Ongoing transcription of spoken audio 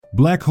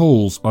Black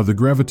holes are the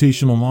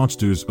gravitational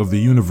monsters of the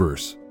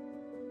universe.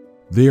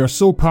 They are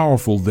so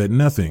powerful that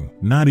nothing,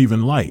 not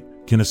even light,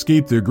 can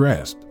escape their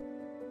grasp.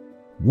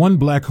 One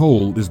black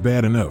hole is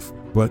bad enough,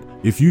 but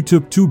if you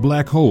took two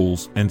black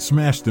holes and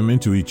smashed them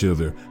into each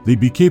other, they'd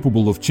be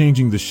capable of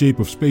changing the shape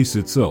of space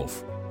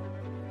itself.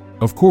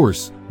 Of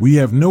course, we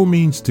have no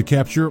means to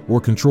capture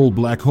or control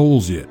black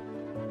holes yet.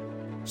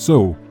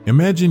 So,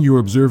 imagine you're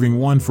observing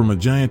one from a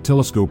giant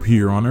telescope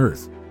here on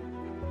Earth.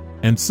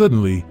 And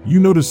suddenly, you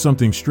notice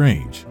something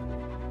strange.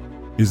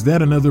 Is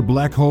that another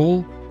black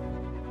hole?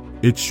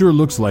 It sure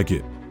looks like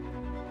it.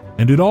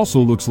 And it also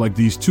looks like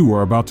these two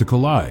are about to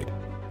collide.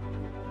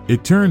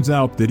 It turns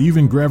out that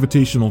even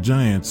gravitational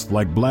giants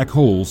like black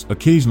holes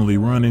occasionally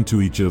run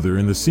into each other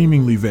in the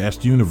seemingly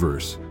vast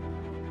universe.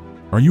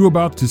 Are you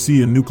about to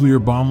see a nuclear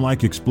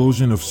bomb-like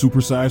explosion of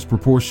supersized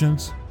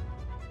proportions?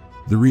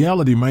 The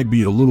reality might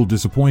be a little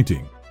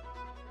disappointing.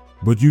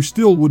 But you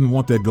still wouldn't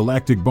want that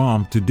galactic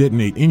bomb to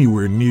detonate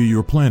anywhere near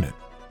your planet.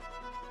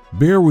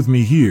 Bear with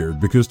me here,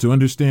 because to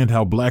understand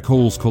how black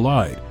holes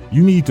collide,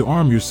 you need to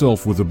arm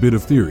yourself with a bit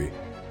of theory.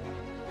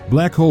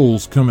 Black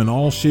holes come in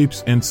all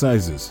shapes and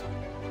sizes.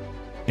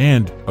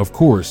 And, of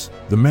course,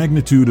 the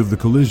magnitude of the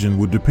collision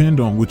would depend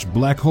on which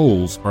black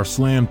holes are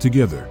slammed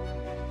together.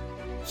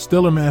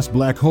 Stellar mass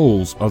black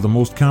holes are the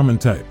most common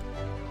type.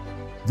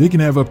 They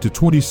can have up to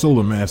 20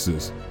 solar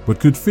masses, but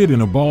could fit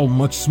in a ball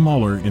much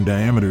smaller in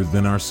diameter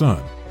than our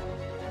sun.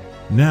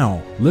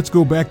 Now, let's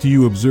go back to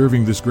you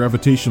observing this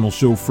gravitational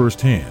show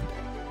firsthand.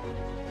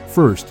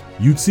 First,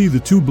 you'd see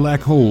the two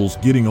black holes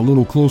getting a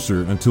little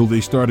closer until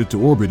they started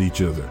to orbit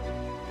each other.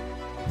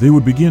 They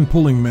would begin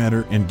pulling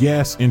matter and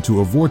gas into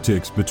a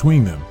vortex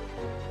between them.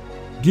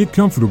 Get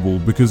comfortable,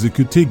 because it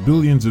could take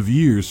billions of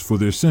years for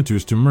their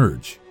centers to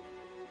merge.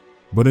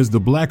 But as the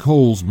black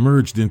holes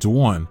merged into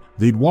one,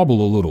 they'd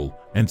wobble a little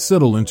and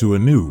settle into a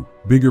new,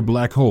 bigger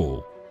black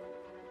hole.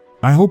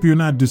 I hope you're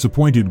not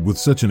disappointed with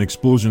such an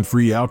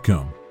explosion-free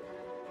outcome.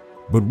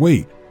 But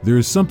wait, there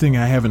is something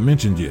I haven't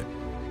mentioned yet.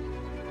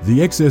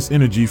 The excess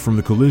energy from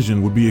the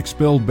collision would be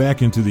expelled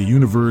back into the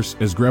universe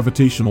as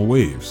gravitational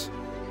waves.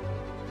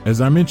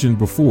 As I mentioned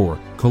before,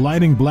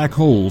 colliding black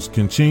holes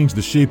can change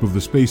the shape of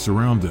the space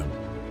around them.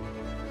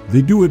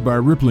 They do it by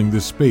rippling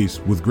this space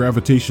with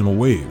gravitational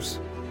waves.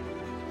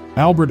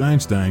 Albert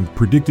Einstein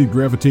predicted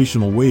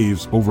gravitational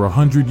waves over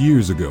 100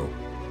 years ago.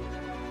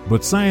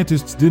 But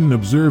scientists didn't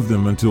observe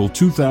them until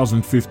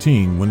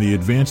 2015, when the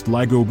Advanced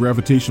LIGO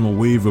Gravitational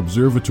Wave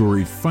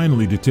Observatory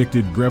finally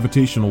detected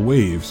gravitational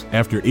waves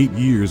after 8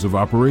 years of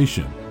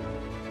operation.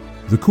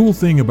 The cool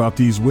thing about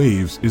these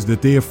waves is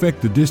that they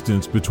affect the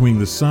distance between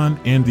the Sun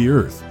and the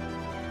Earth.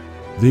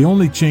 They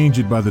only change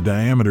it by the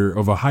diameter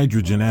of a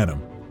hydrogen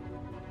atom.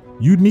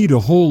 You'd need a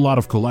whole lot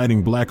of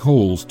colliding black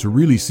holes to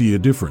really see a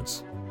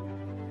difference.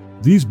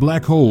 These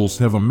black holes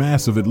have a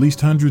mass of at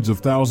least hundreds of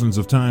thousands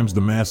of times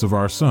the mass of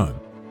our Sun.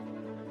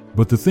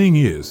 But the thing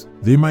is,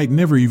 they might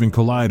never even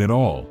collide at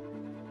all.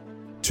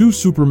 Two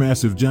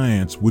supermassive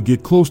giants would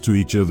get close to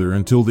each other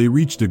until they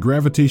reached a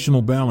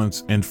gravitational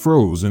balance and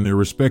froze in their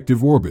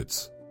respective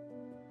orbits.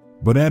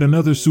 But add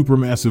another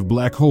supermassive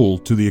black hole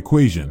to the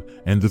equation,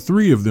 and the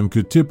three of them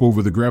could tip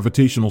over the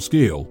gravitational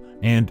scale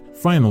and,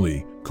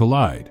 finally,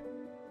 collide.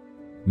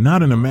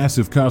 Not in a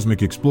massive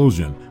cosmic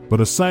explosion,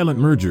 but a silent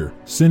merger,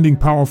 sending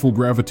powerful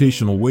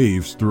gravitational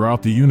waves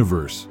throughout the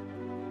universe.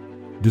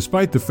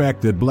 Despite the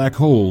fact that black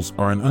holes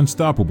are an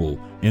unstoppable,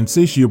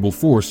 insatiable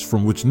force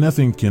from which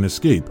nothing can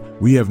escape,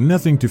 we have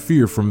nothing to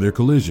fear from their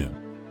collision.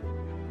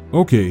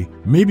 Okay,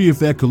 maybe if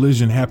that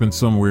collision happened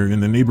somewhere in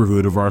the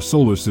neighborhood of our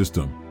solar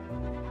system,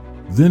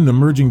 then the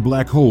merging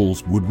black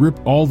holes would rip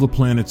all the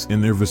planets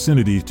in their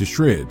vicinity to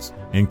shreds,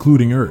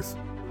 including Earth.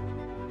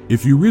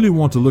 If you really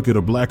want to look at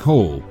a black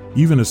hole,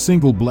 even a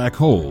single black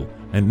hole,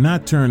 and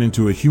not turn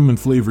into a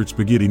human-flavored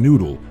spaghetti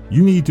noodle,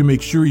 you need to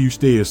make sure you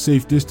stay a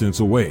safe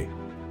distance away.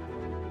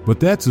 But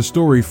that's a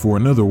story for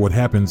another What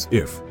Happens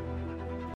If.